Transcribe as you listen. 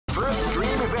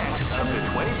event of the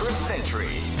 21st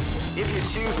century. If you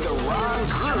choose the wrong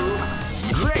groove,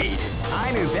 great!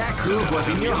 I knew that groove was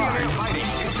in your heart. Fighting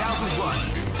 2001.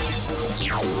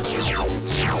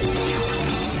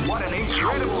 What an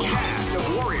incredible cast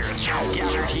of warriors has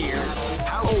gathered here.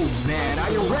 Oh man,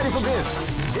 are you ready for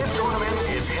this? This tournament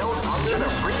is held under the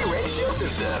free ratio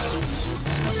system.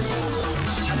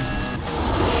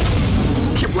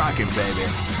 Keep rocking, baby.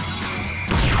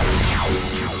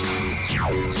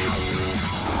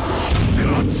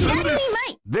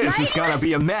 This is gonna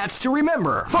be a match to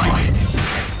remember. Fight!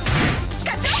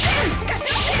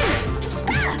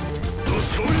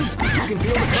 You can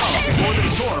feel the calm before the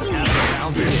storm as the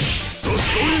round begins.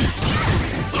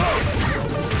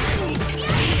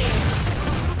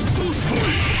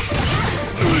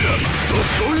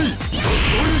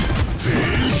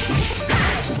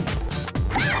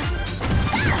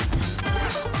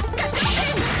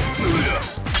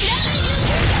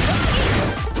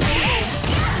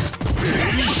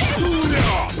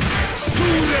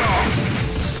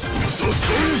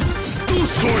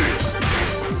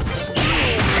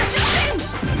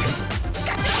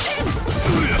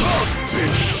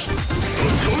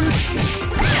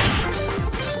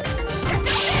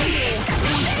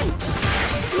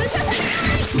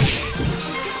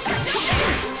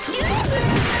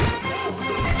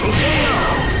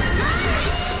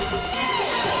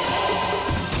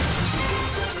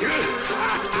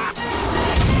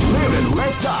 Live and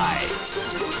let die.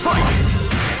 Fight!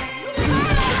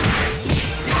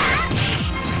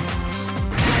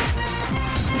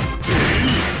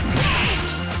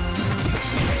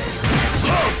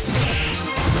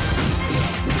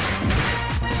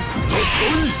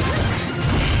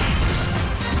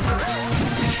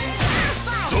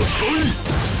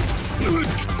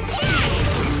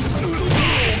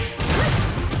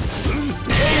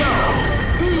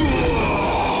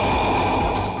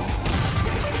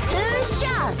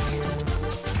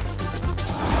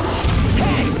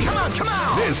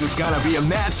 This is gonna be a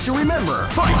match to remember.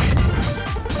 Fight!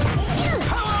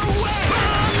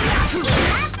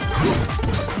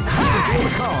 Feel the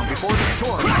calm before the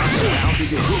storm now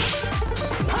begins.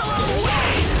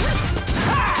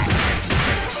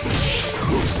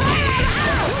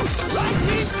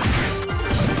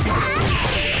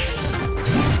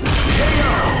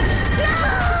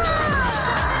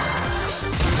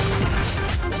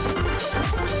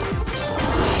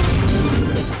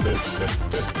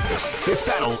 This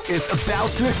battle is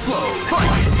about to explode.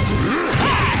 Fight!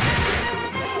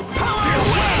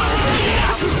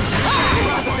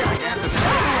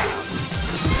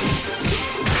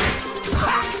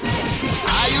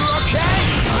 Are you okay?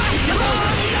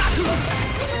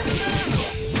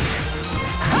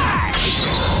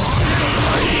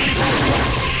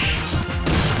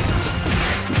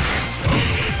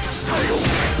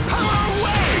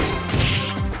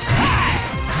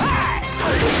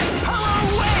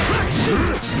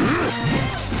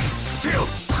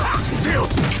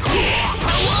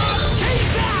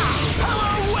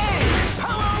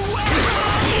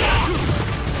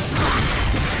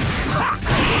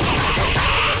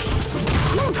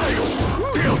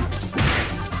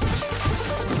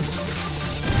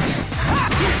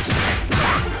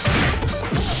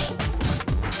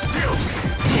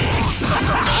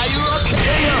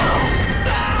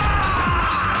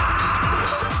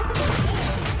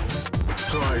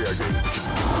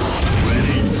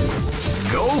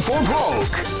 For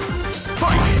broke.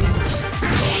 Fight!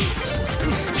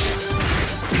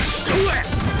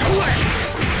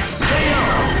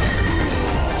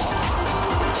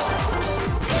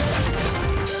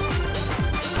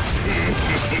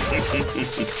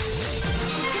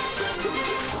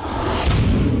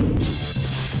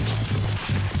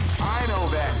 I know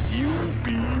that you'll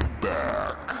be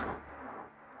back.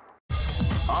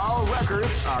 All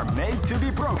records are made to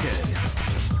be broken.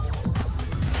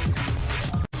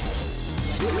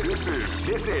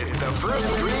 This is the first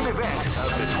dream event of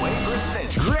the 21st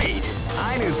century. Great!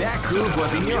 I knew that groove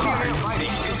was in your heart. Fighting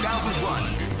 2001.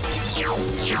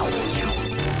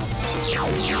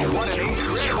 What an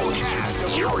incredible cast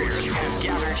of warriors has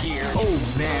gathered here. Oh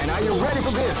man, are you ready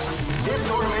for this? This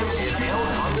tournament is held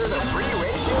under the free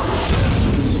ratio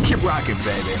system. Keep rocking,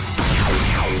 baby.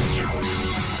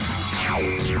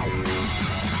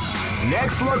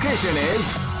 Next location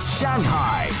is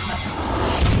Shanghai.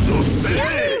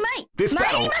 This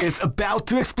battle is about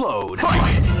to explode.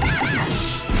 Fight!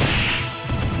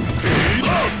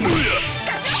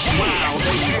 Wow,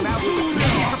 they came out with a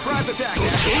surprise attack at the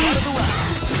start of the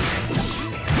round.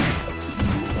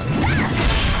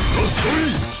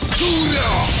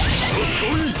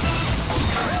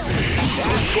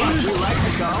 That's what we like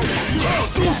to call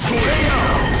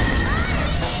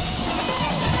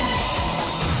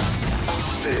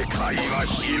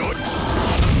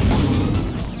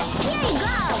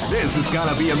This is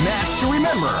gonna be a match to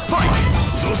remember. Fight!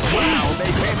 Wow,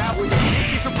 they came out with a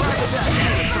sneaky surprise attack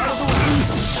at the start of the round.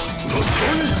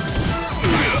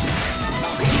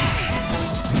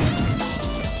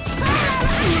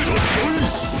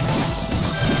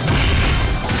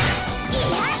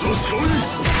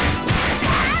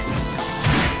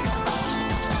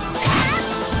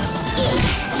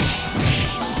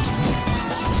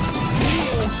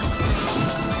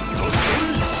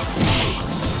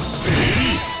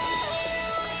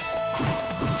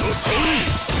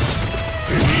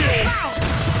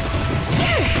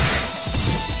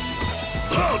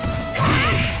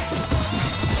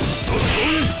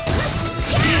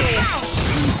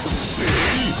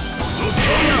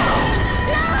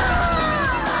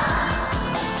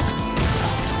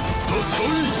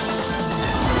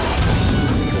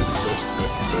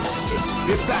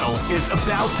 This battle is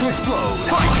about to explode.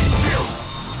 Fight!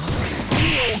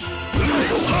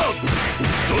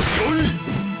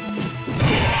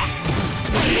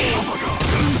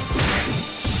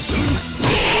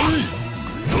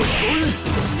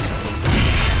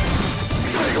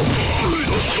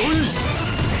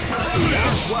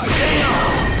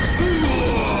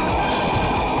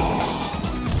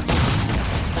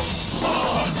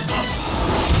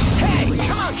 Hey,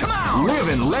 come on! Live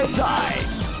and let die!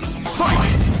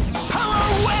 Fight!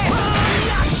 Power away!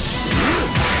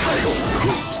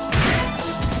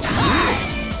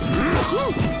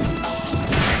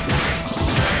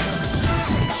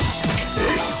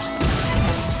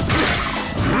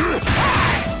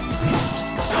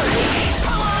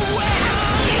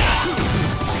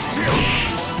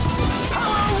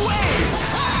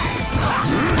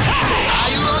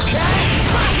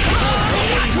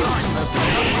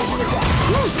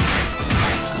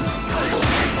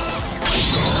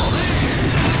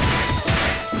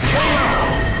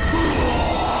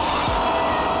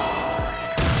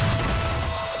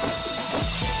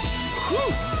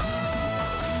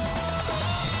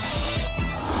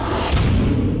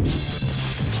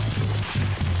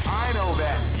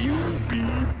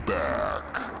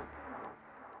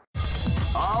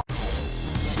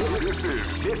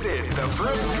 This is the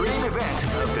first dream event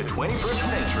of the 21st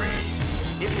century.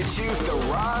 If you choose the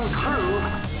wrong groove,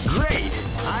 great!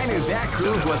 I knew that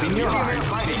groove was in your heart.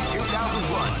 Fighting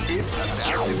 2001 is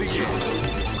about to begin.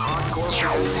 Hardcore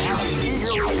fans have been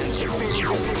eagerly anticipating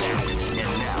this event,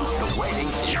 and now the waiting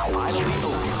is finally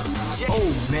over.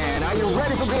 Oh man, are you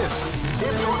ready for this?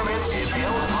 This tournament is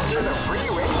held under the free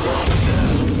ratio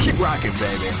system. Keep rocking,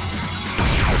 baby.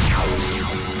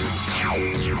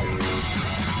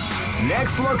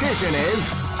 Next location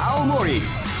is Aomori.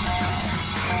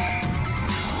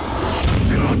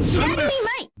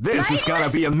 This is gonna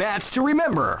be a match to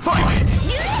remember. Fight!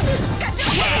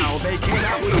 Wow, they came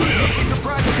out with a sneaky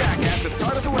surprise attack at the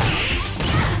start of the round.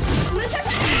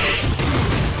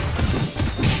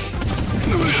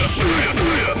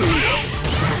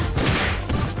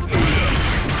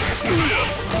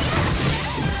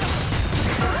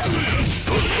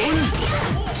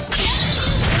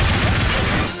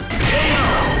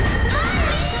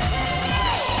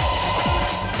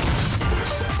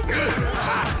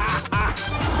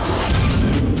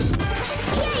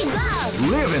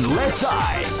 Live and let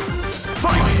die.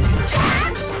 Fight!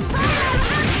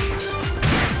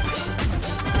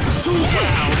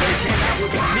 Wow, they came out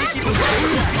with a sneaky surprise attack at the start of the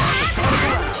round.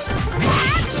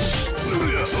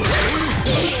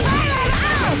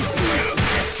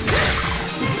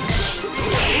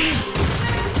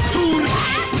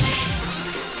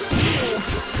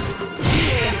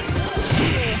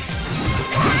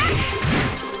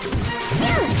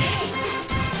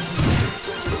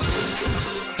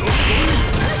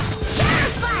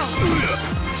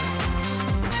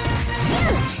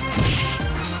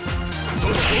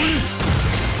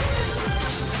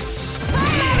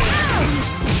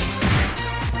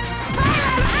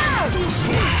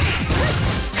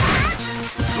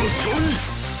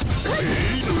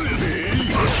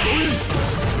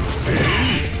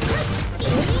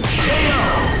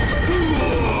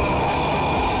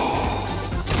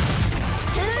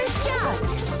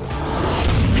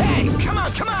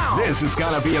 This is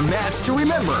gonna be a match to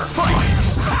remember. Fight!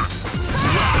 Ha!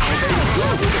 Wow, they go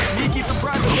with a sneaky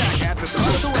surprise attack at the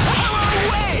start of the round. Power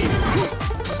away!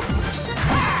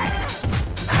 Hi!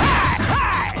 Hi!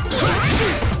 Hi!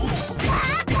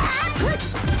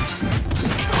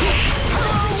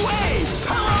 Power away!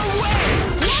 Power away!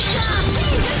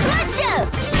 Let's go!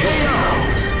 KO!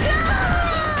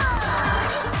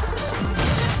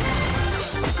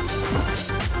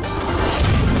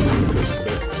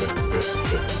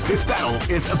 This battle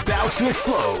is about to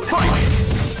explode. Fight!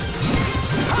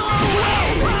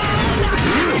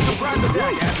 Surprise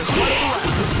attack at the start of the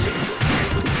round.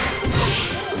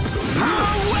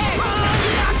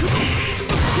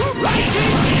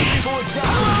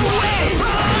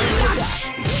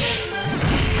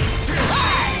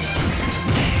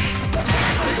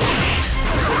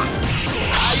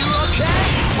 Are you okay?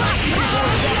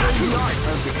 The art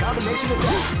of the combination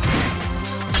attack.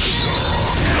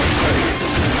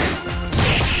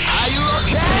 Are you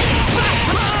okay?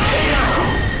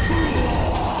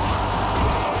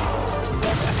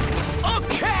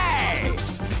 Okay!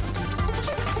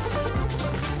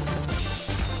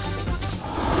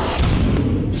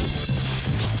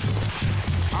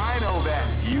 I know that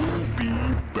you'll be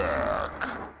back.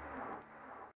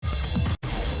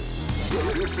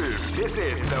 This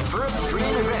is the first dream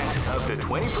event of the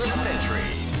 21st century.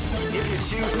 If you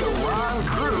choose the wrong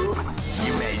groove,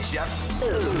 you may just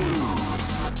lose.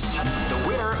 The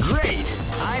winner, great!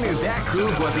 I knew that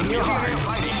groove was in your heart.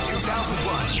 Fighting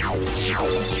 2001.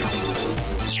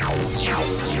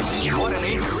 What an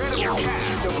incredible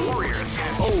cast of warriors.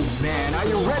 Oh man, are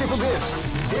you ready for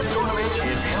this? This tournament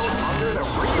is held under the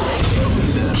free ratio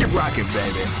system. Keep rocking,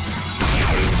 baby.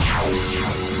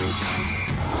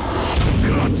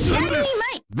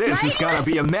 This is gonna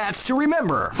be a match to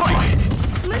remember. Fight!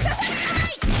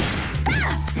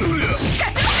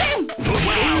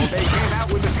 Wow, they came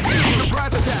out with a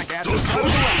surprise attack at the start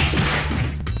of the round.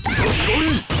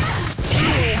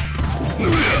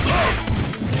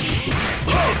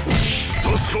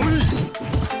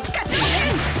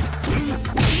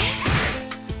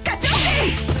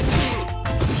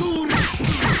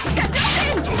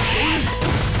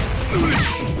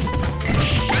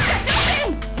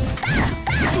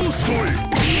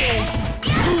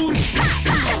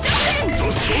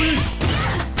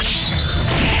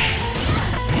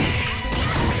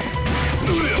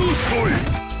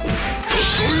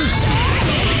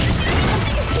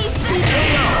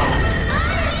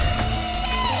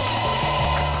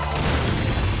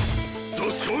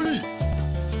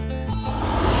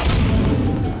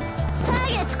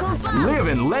 Live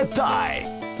and let die.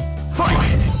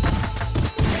 Fight!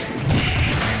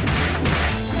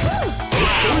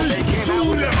 They came out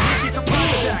with a sneaky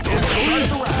surprise attack at the start of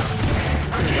the round.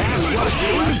 That's what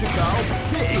you like to call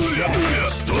big damage.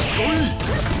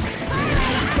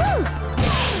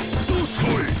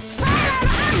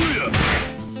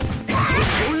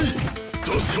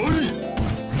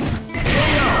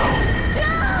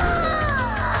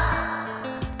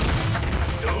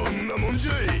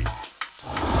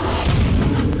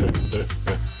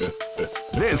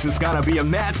 This is gonna be a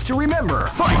match to remember.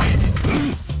 Fight!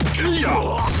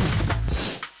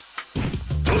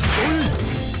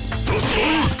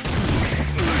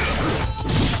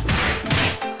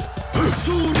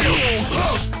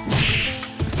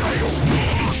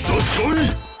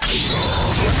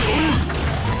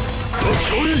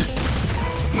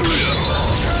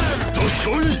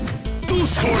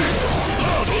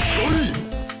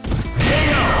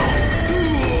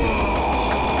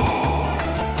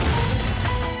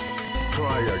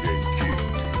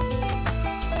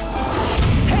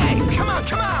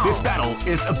 This battle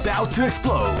is about to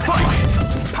explode. Fight!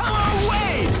 Power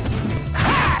wave!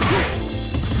 Ha!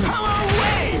 Power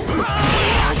wave!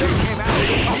 They came out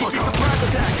with a surprise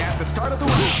attack at the start of the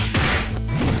round.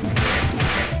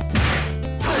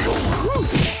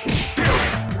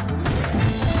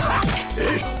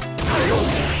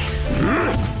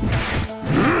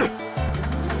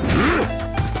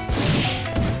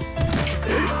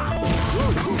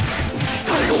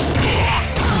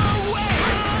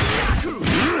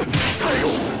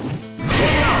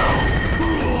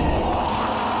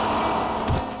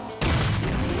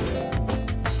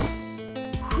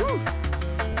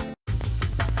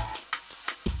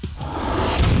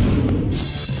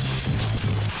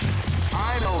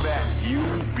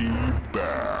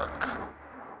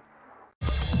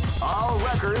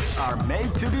 Are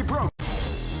made to be broken.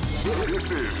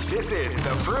 This is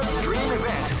the first dream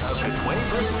event of the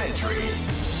 21st century.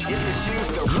 If you choose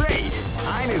the great,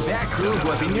 I knew that groove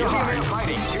was in your heart.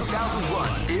 Fighting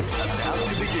 2001 is about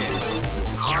to begin.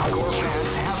 Hardcore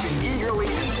fans have been eagerly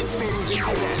anticipating this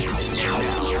event. Now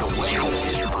the wait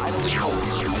is finally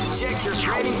over. Check your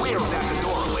training wheels at the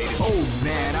door, ladies. Oh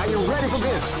man, are you ready for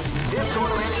this? This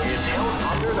tournament is held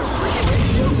under the free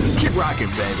ratio system. Keep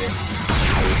rocking, baby.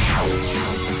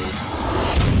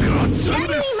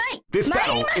 This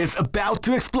battle is about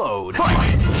to explode.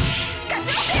 Fight!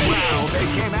 Wow, they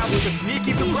came out with a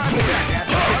sneaky surprise attack at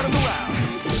the start of the round.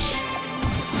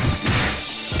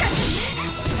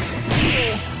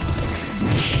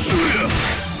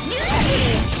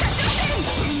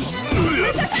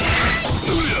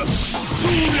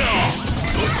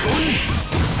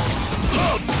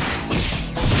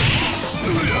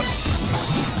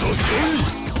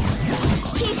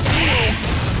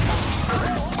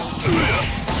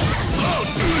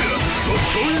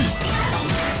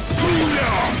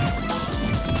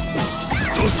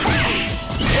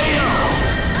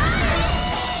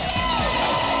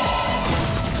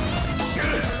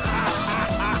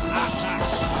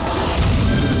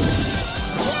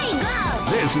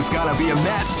 is gonna be a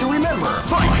match to remember.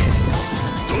 Fight!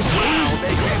 Wow,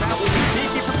 they came out with a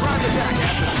sneaky surprise attack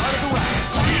at the start of the round.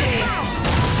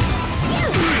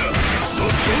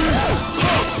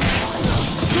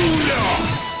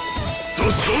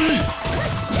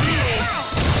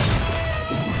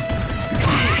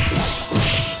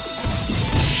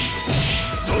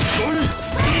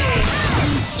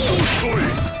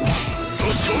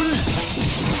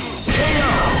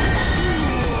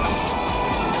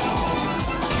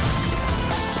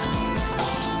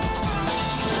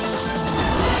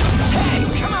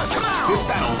 This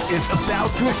battle is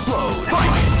about to explode.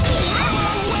 Fight!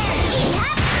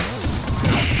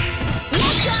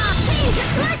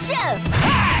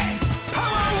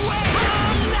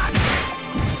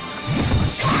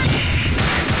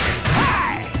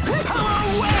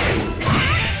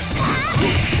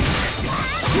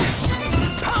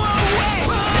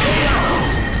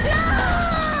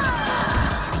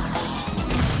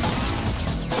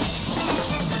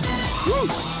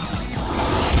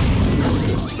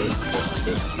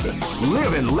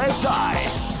 Live and let die.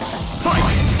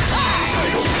 Fight!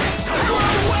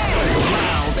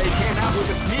 Wow, they came out with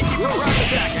a sneaky surprise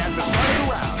attack at the start of the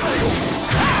round.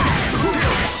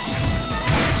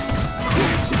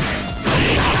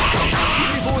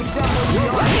 Beautiful example of the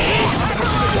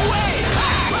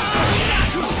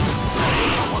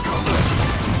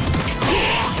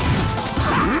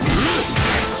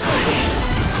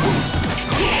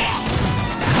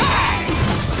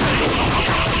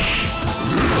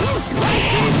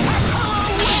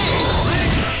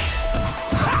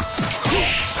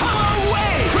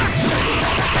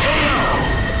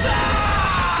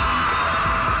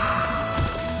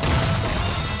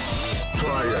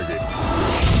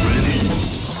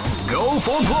Go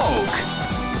for broke!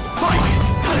 Fight!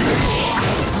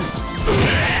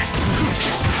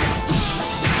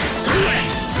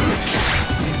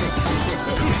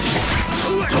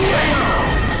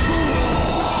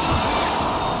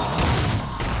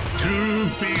 To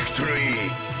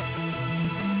victory!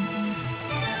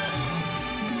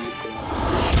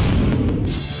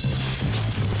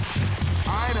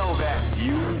 I know that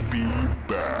you'll be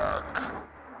back.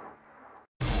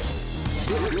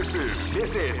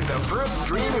 This is the first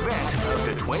dream event of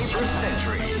the 21st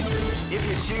century. If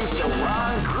you choose the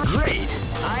wrong group, great!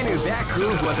 I knew that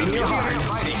groove was in your heart.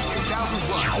 Fighting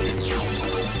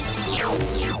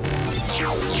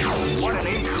 2001. What an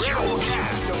incredible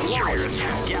cast of warriors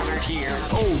has gathered here.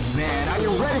 Oh man, are you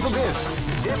ready for this?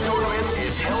 This tournament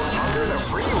is held under the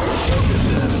free ratio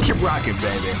system. Keep rocking,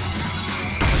 baby.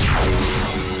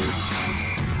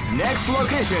 Next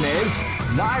location is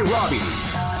Nairobi.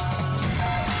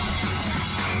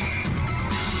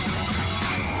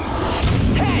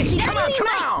 Hey, come on!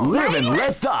 Live and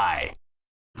let die!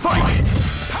 Fight!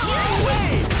 Power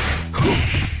away!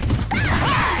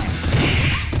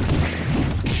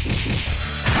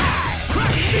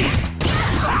 Crash it!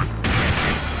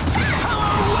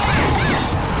 Power away! Power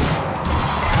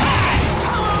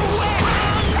away! Power away!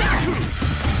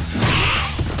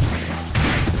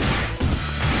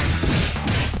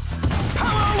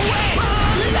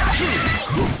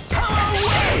 Power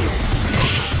away!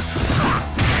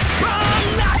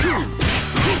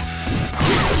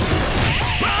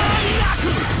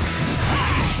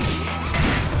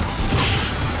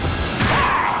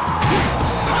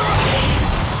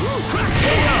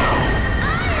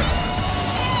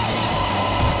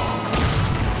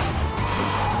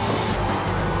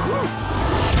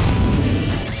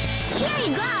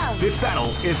 This battle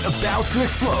is about to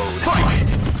explode. Fight!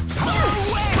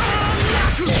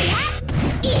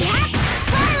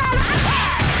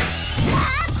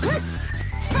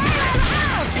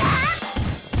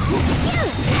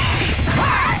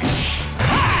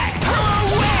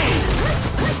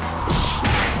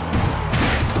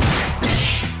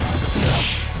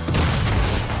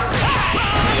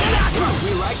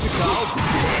 We like the call.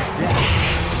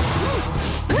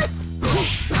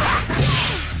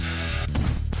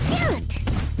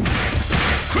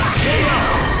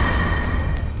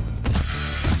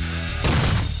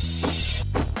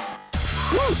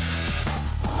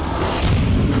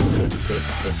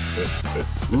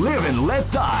 Live and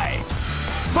let die.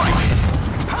 Fight!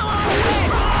 Power away!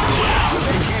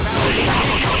 They came out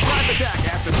with a surprise attack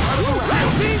after the start of the round.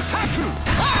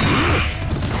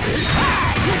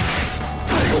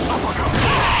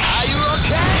 Are you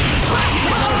okay?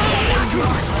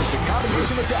 The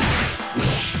combination attack.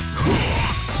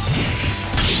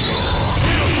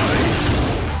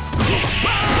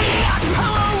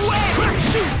 Power away! Crack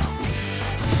shoot!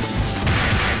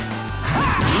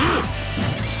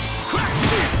 Crack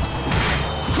shoot!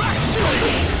 Crack shoot!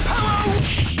 Power!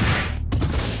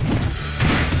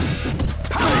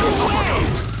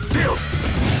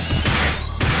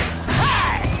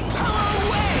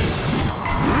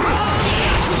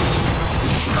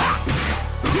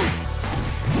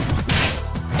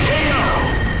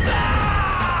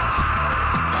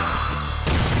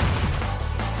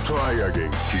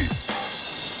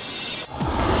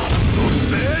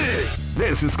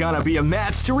 This is gonna be a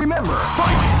match to remember.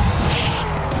 Fight!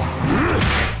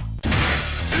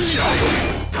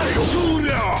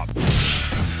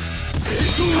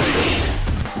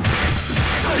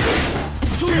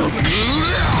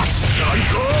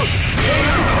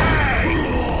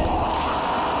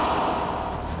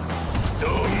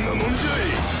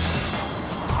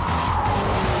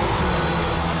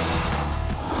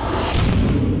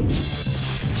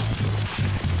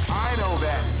 I know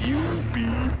that you'll be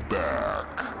back.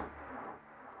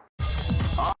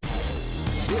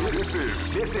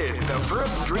 This is the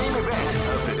first dream event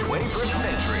of the 21st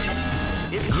century.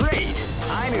 If great,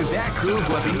 I knew that groove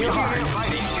was in your heart.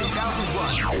 Fighting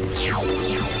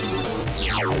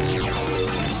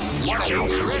 2001. What an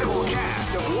incredible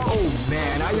cast of war. Oh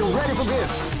man, are you ready for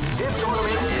this? This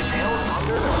tournament is held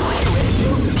under the free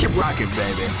ratio system. Keep rocking,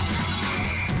 baby.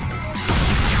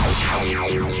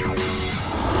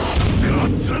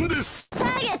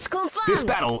 Targets confirmed. This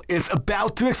battle is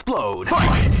about to explode.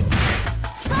 Fight!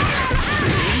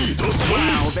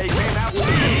 Wow, they came out with a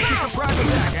surprise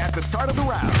attack at the start of the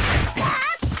round.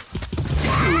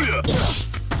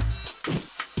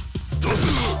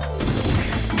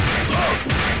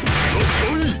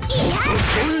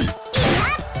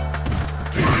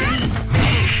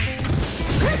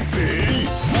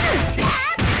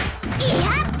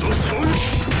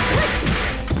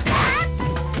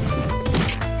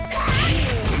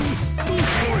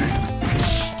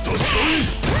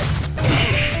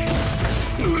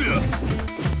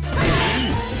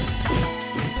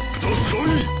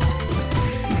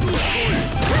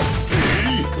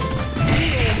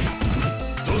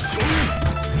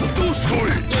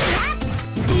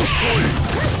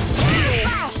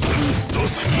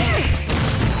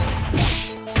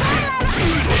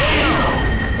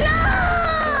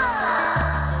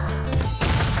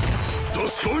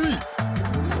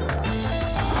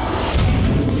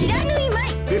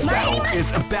 This battle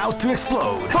is about to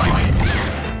explode. Fight!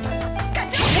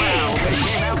 Wow, they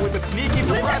came out with a sneaky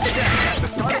surprise attack at the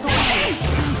start of the round.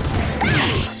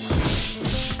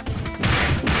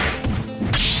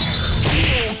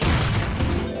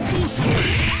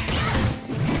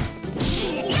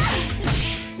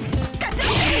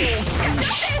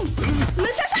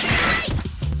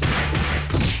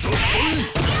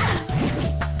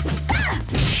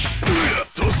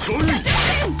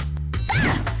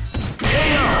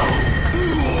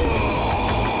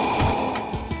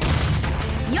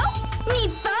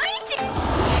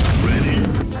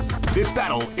 This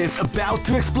battle is about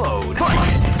to explode.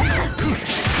 Fight!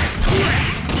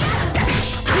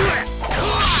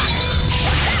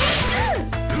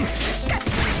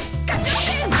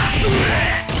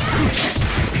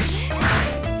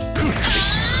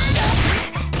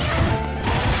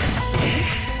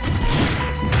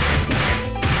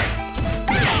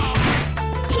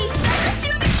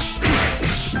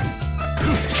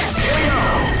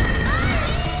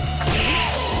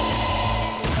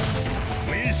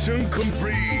 Mission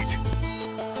complete.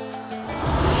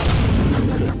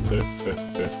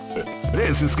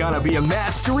 This is gonna be a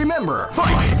match to remember.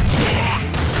 Fight!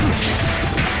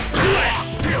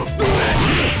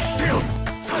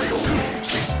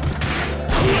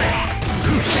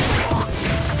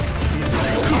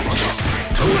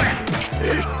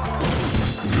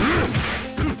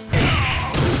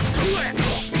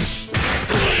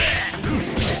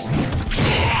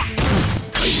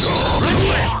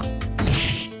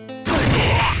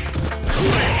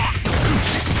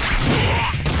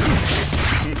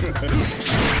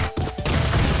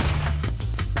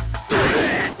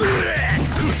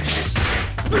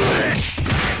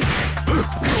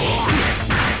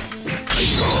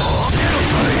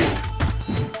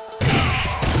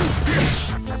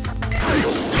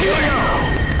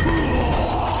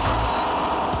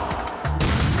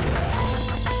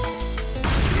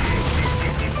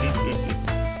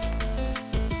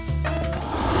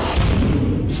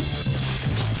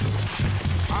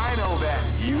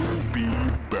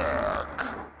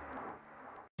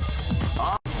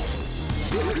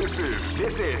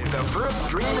 This is the first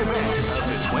dream event of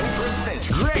the 21st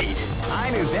century. Great!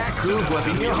 I knew that groove was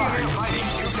in your heart. Fighting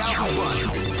 2001.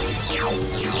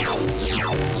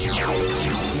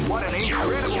 What an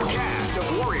incredible cast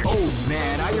of warriors. Oh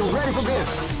man, are you ready for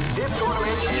this? This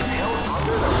tournament is held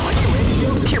under the free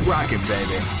ratio system. Keep rocking,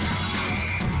 baby.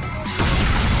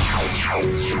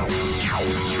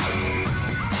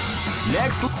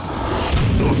 Next.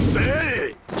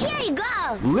 Here you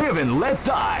go. Live and let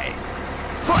die.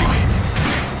 Fight!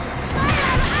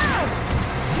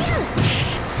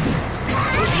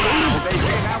 Wow, they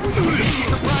came out with a sneaky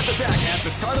surprise attack at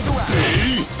the start of the round.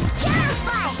 Counter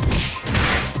spike.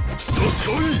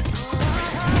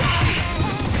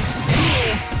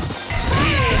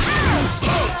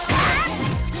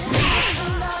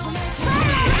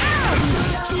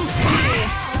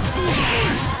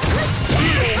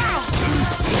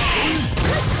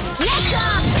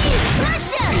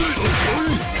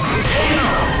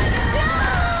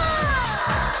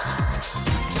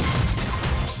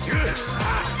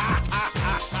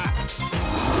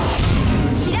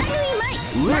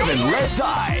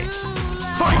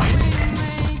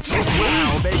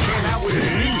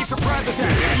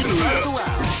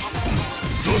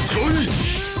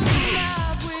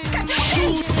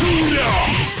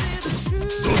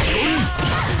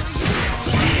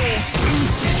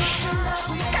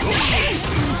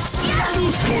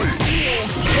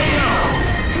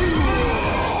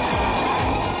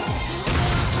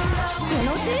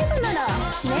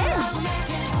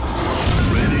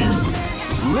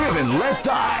 and let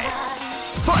die.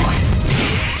 Fight!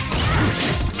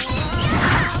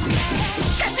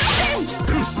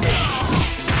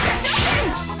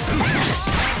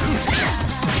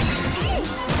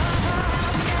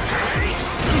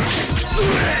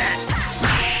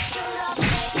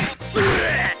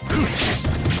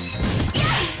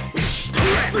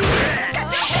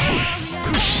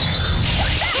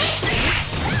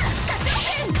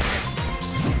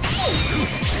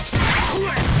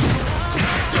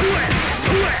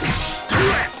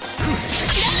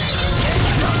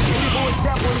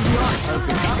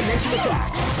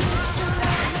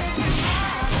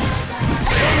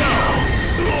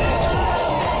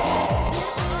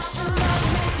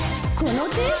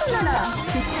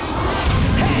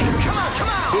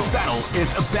 This battle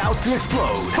is about to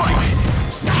explode. Fight!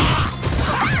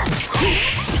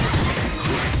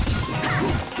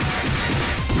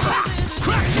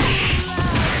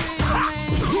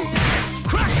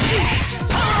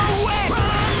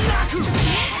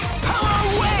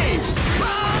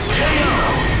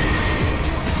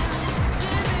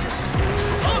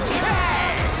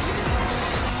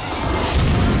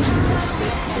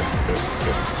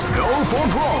 Go for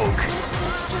broke!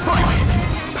 Fight!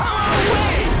 Power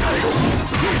away!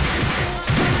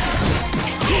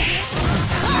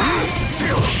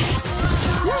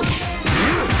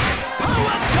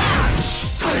 Power attack!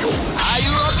 Are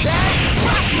you okay?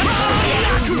 Power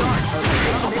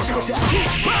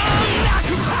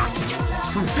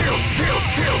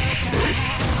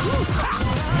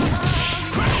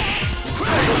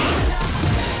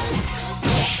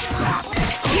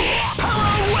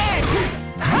away!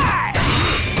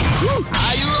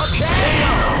 Are you okay?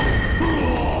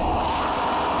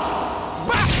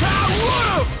 Basta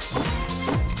Wolf!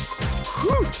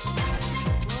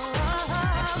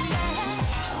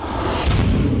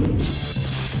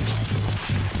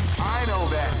 I know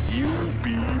that you'll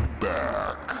be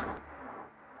back.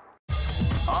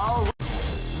 All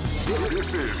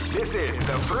this is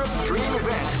the first dream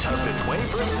event of the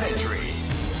 21st century.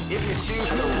 If you choose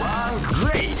the wrong,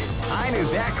 great! I knew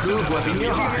that groove was in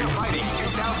your heart. Fighting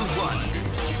 2001.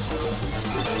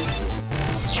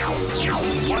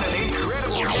 What an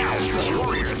incredible cast of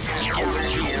warriors has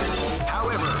gathered here.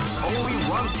 However, only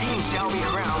one team shall be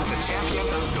crowned the champion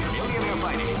of the Millionaire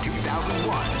Fighting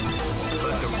 2001.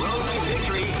 But the road to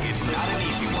victory is not an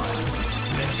easy one.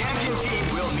 The champion team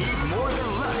will need more than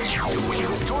luck to win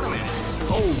this tournament.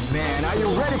 Oh man, are you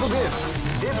ready for this?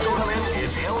 This tournament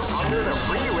is held under the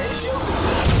free ratio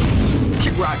system.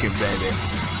 Keep rocking, baby.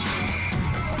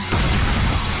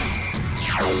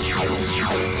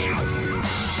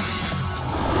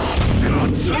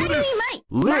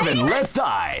 Live and let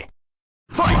die.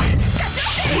 Fight!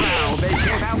 Wow, they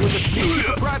came out with a speed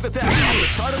surprise attack at the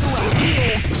start of the round.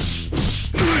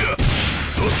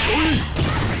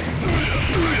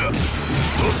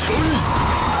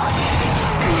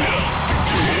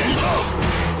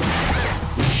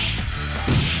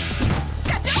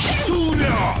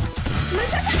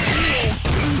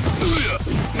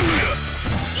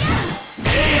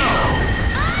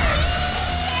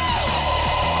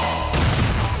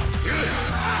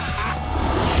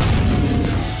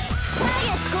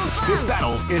 This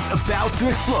battle is about to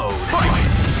explode. Fight!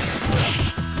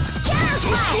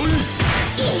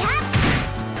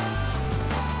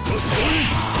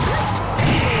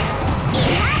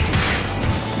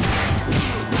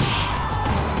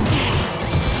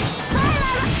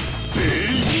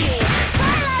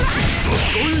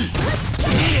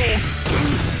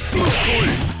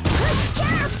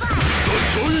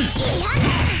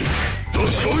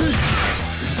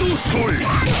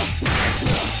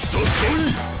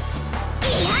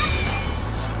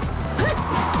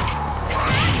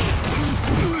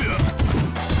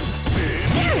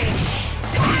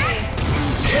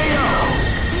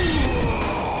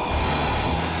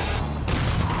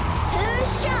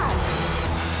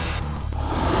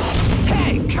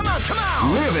 Hey, come on, come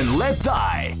on! Live and let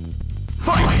die.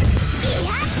 Fight!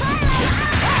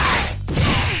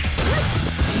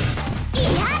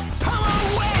 Power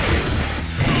away!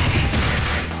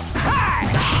 Hi!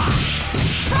 Power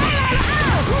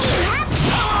away!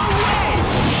 Power away!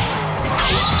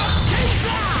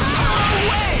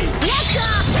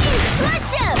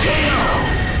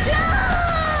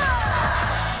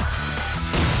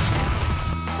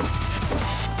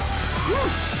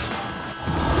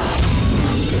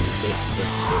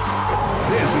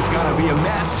 This is gonna be a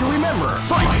match to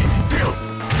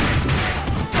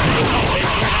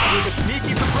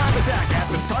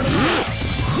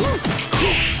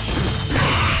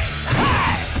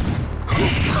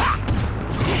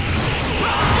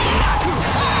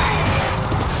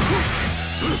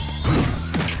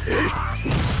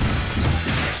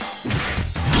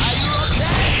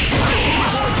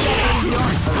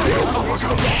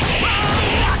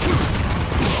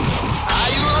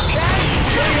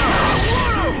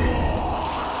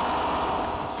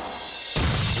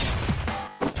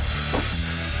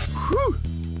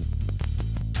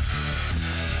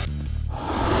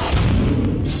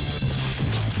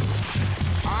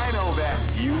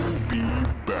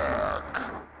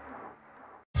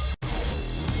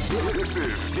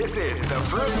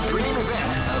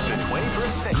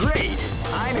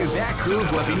that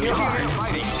groove was in your heart.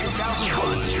 Fighting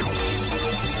 2001.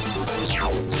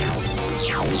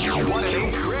 What an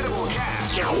incredible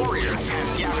cast of warriors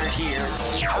has gathered here.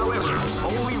 However,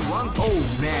 only one... Oh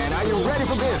man, are you ready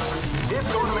for this? This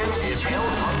tournament is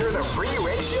held under the free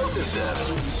ratio system.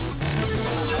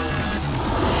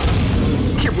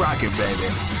 Keep rocking, baby.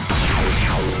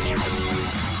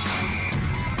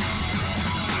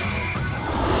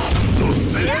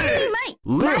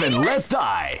 Live and let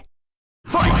die.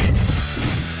 Fight!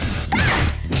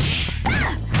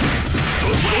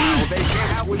 Wow, they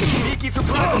came out with a sneaky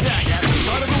surprise attack at the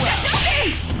start of the round.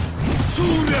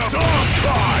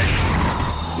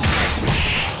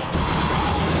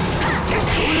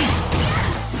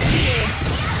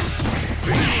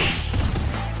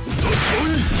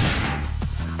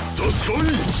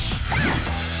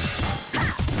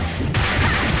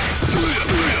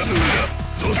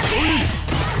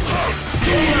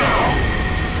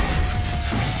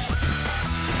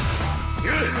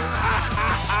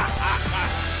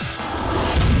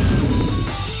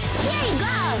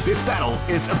 This battle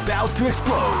is about to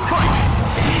explode. Fight!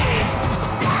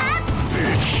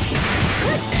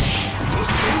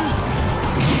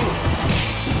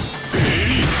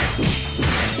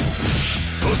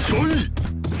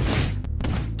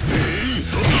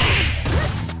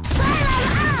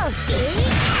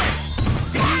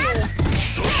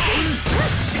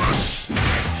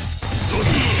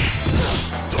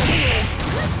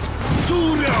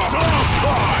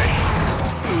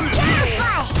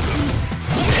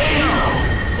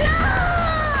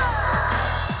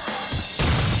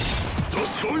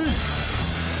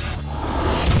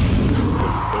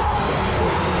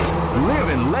 Live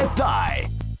and let die.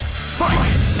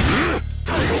 Fight!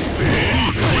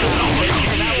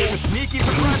 Sneaky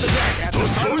surprise attack at the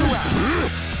start of the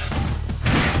round.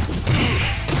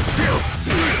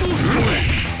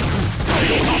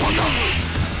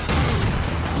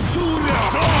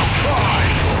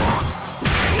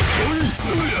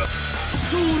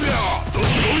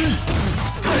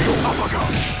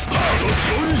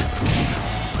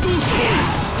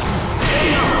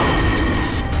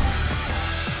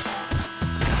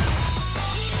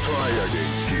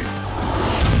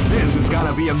 This is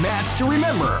gonna be a match to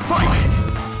remember. Fight!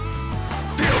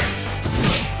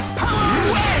 Power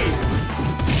away!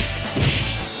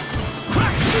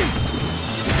 Crack shoot!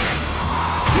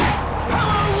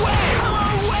 Power away! Power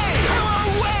away! Power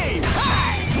away!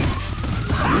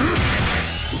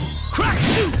 Crack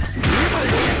shoot!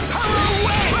 Power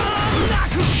away!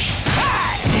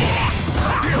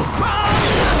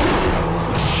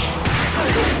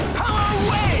 Power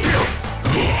away!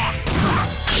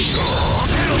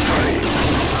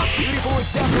 Beautiful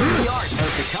example of the art of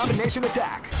the combination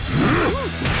attack.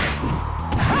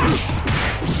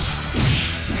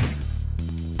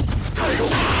 Power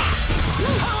away!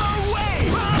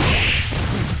 Power away!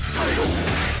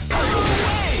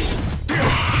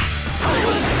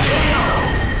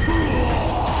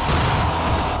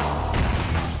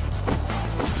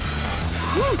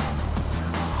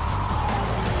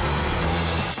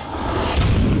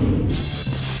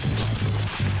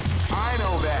 I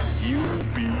know that you'll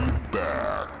be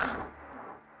back.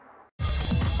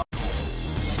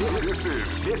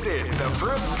 This is the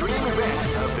first dream event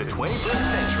of the 21st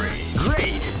century.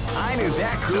 Great! I knew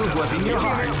that groove was in your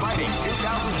heart. Fighting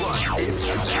 2001 is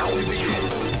about to begin.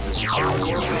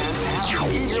 Hardcore fans have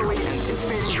been eagerly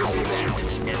anticipating this event.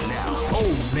 And now,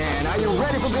 oh man, are you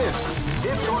ready for this?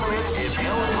 This tournament is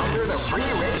held under the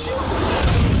free ratio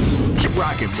system. Keep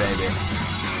rocking, baby.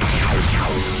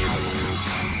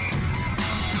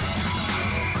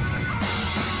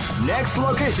 Next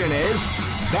location is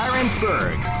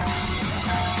Barentsburg.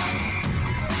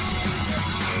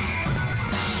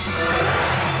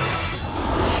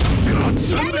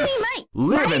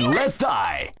 Live and let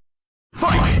die.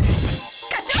 Fight!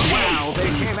 Wow, they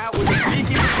came out with a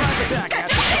sneaky surprise attack at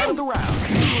the start of the round.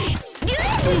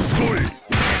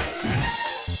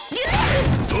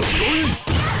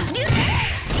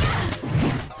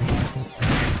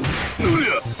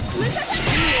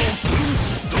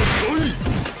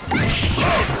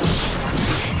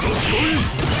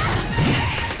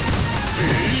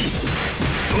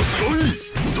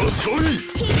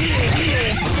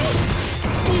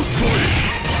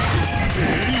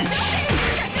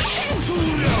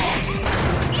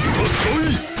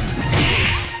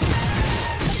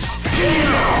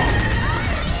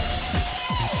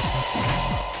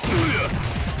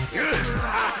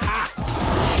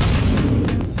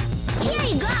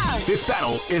 This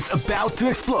battle is about to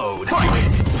explode. Fight!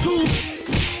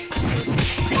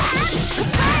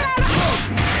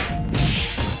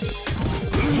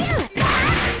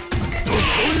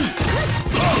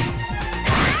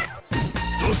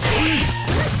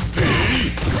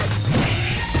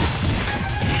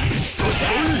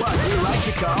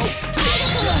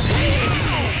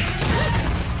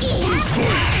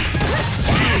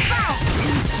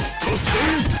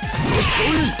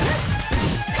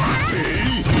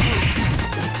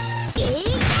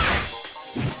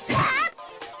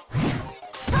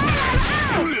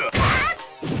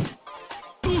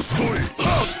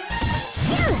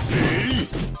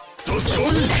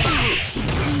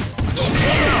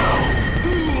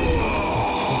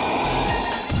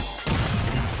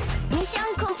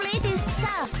 Mission completed,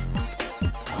 sir.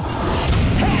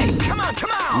 Hey, come on,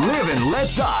 come on! Live and let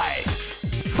die!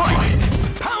 Fight!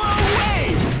 Power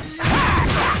wave! Ha!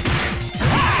 Ha!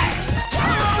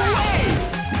 Power wave!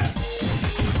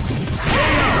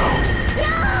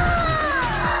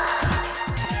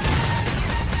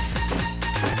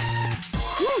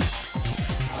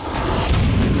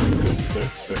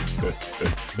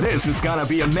 This is gonna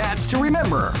be a match to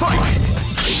remember! Fight!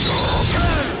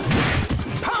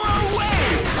 Power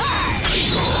wave!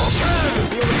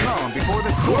 Feel the calm before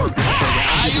the cord.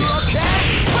 Are you okay?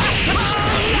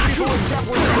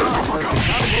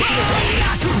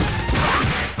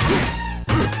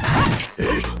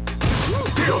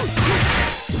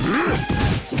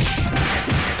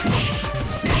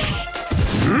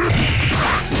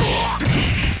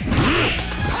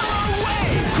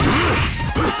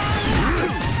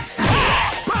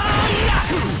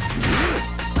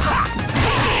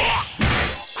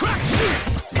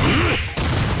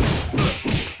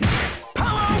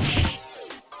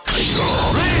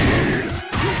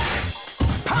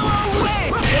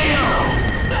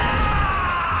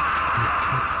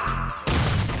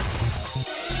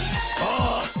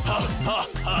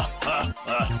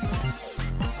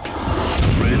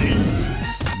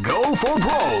 Go for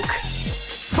broke!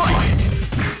 Fight!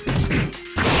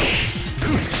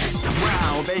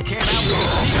 Wow, they came out with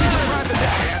a private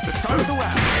attack at the start of the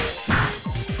round.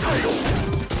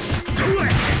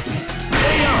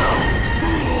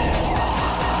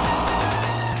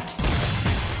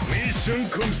 Mission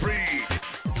complete.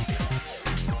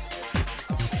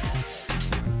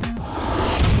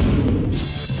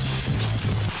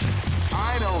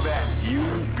 I know that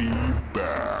you'll be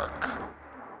back.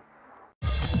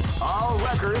 All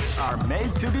records are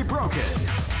made to be broken.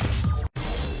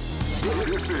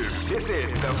 This is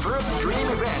the first dream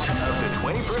event of the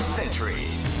 21st century.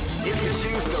 If you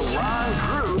choose the wrong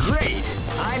groove, great!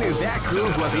 I knew that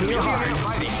groove was in your heart.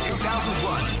 Fighting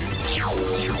 2001.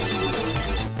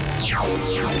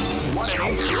 What an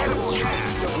incredible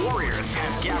cast of warriors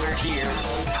has gathered here.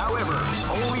 However,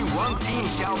 only one team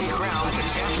shall be crowned the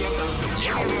champion of the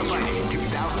Millionaire Fighting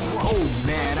 2001. Oh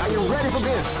man, are you ready for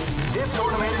this? This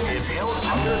tournament is held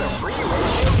under the free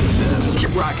ratio system.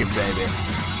 Keep rocking, baby.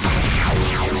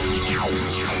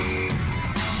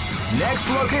 Next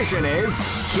location is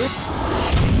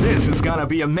This is gonna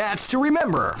be a match to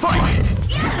remember. Fight!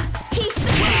 He's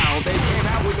Wow, they came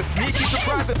out with a sneaky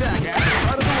surprise attack at the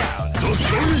start of the round.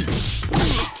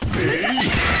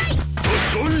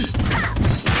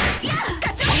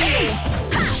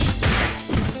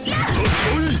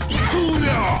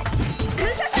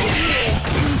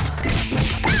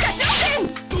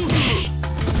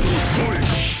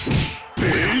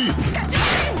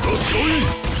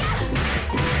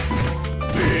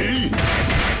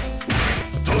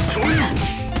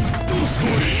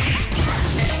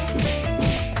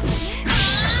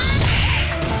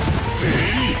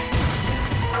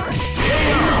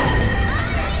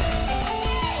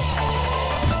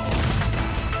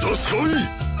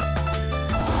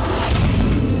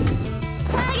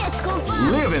 Targets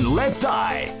confirmed. Live and let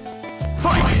die.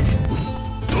 Fight!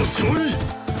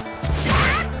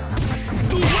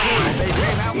 Wow, they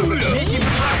came out with a sneaky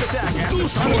surprise attack at the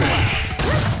start of the round.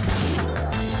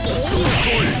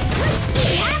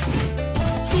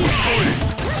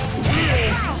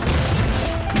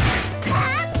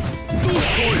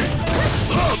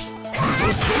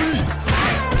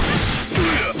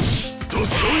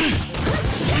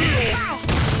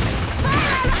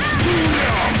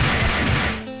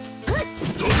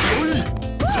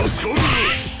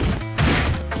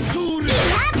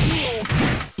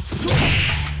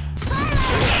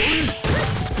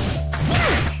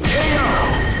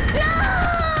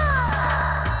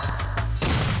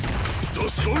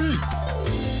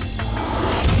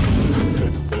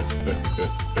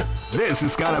 This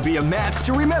is gonna be a match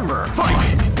to remember.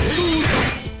 Fight!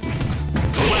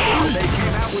 Wow, they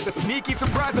came out with a sneaky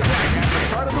surprise attack at the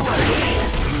start of the round.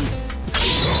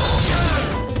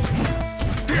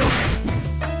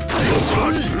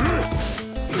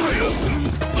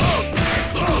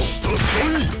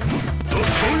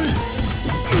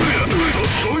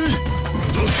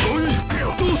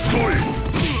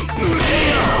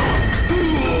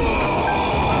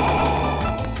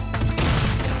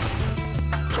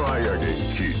 Try again,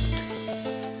 kid.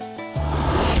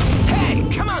 Hey,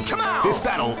 Come on! This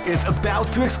battle is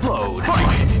about to explode.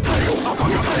 Fight!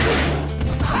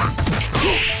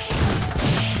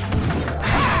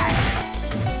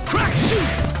 Crack shoot!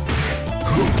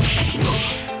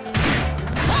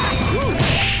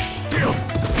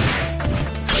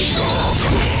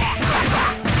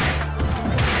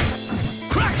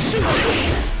 Crack shoot!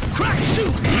 Crack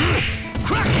shoot!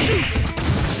 Crack shoot!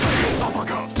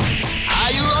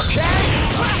 Are you okay?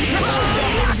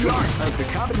 The art of the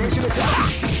combination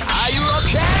attack. Are you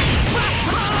okay?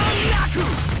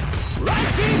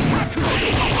 Rising Taku!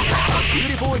 A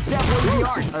beautiful example of the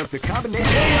art of the combination.